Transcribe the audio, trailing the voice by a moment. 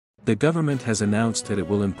The government has announced that it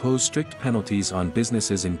will impose strict penalties on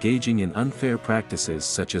businesses engaging in unfair practices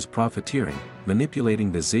such as profiteering,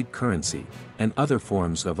 manipulating the ZiG currency, and other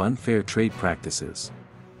forms of unfair trade practices.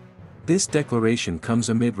 This declaration comes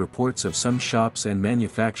amid reports of some shops and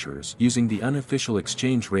manufacturers using the unofficial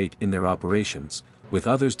exchange rate in their operations, with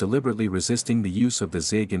others deliberately resisting the use of the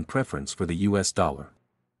ZiG in preference for the US dollar.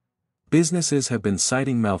 Businesses have been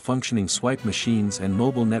citing malfunctioning swipe machines and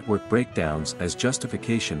mobile network breakdowns as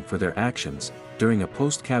justification for their actions. During a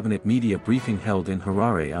post-cabinet media briefing held in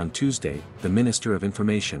Harare on Tuesday, the Minister of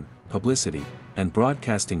Information, Publicity, and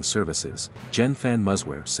Broadcasting Services, Jenfan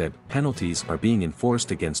Musware, said penalties are being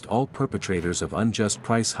enforced against all perpetrators of unjust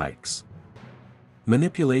price hikes,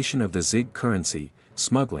 manipulation of the ZiG currency,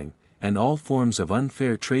 smuggling, and all forms of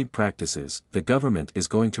unfair trade practices. The government is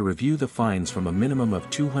going to review the fines from a minimum of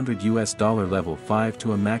 $200 level 5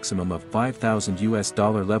 to a maximum of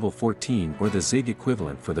 $5,000 level 14 or the ZiG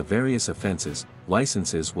equivalent for the various offenses.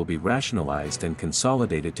 Licenses will be rationalized and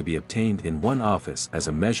consolidated to be obtained in one office as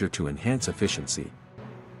a measure to enhance efficiency.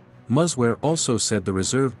 Musware also said the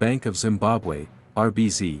Reserve Bank of Zimbabwe,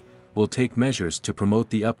 RBZ, will take measures to promote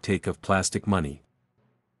the uptake of plastic money.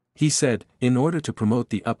 He said, in order to promote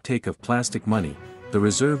the uptake of plastic money, the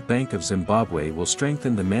Reserve Bank of Zimbabwe will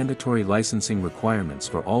strengthen the mandatory licensing requirements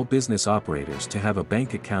for all business operators to have a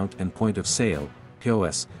bank account and point of sale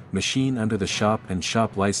 (POS) machine under the Shop and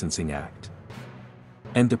Shop Licensing Act,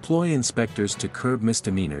 and deploy inspectors to curb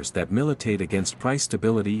misdemeanors that militate against price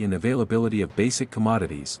stability and availability of basic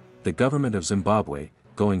commodities. The government of Zimbabwe,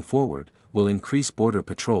 going forward, will increase border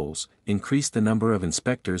patrols, increase the number of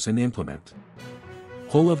inspectors and implement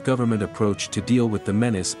whole-of-government approach to deal with the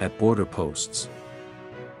menace at border posts.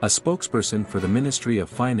 A spokesperson for the Ministry of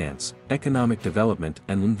Finance, Economic Development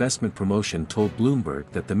and Investment Promotion told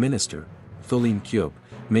Bloomberg that the minister, Thulim Kyob,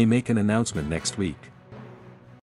 may make an announcement next week.